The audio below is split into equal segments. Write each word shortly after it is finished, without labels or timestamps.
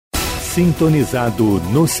Sintonizado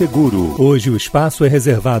no Seguro. Hoje o espaço é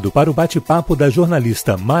reservado para o bate-papo da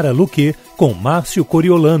jornalista Mara Luquet com Marcio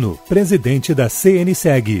Coriolano, presidente da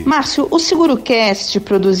CNseg. Márcio, o SeguroCast,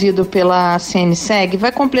 produzido pela CNseg,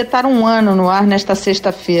 vai completar 1 ano no ar nesta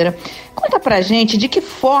sexta-feira. Conta pra gente de que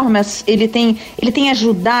formas ele tem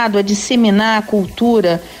ajudado a disseminar a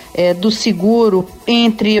cultura do seguro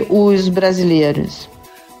entre os brasileiros.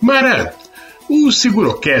 Mara, o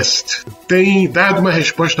SeguroCast tem dado uma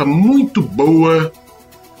resposta muito boa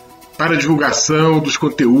para a divulgação dos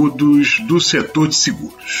conteúdos do setor de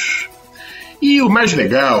seguros. E o mais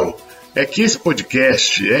legal é que esse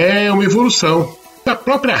podcast é uma evolução da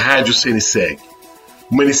própria rádio CNseg,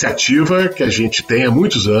 uma iniciativa que a gente tem há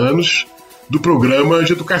muitos anos do Programa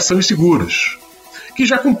de Educação em Seguros, que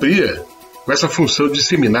já cumpria com essa função de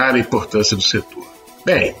disseminar a importância do setor.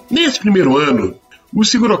 Bem, nesse primeiro ano, o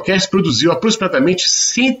SeguroCast produziu aproximadamente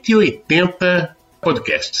 180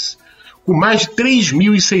 podcasts, com mais de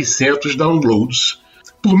 3.600 downloads.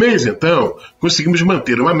 Por mês, então, conseguimos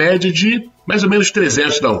manter uma média de mais ou menos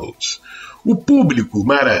 300 downloads. O público,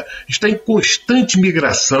 Mara, está em constante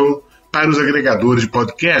migração para os agregadores de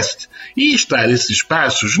podcast e estar nesses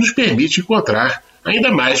espaços nos permite encontrar ainda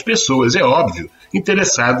mais pessoas, é óbvio,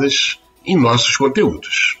 interessadas em nossos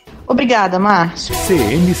conteúdos. Obrigada, Márcio.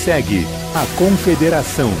 CNseg, a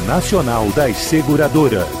Confederação Nacional das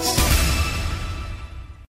Seguradoras.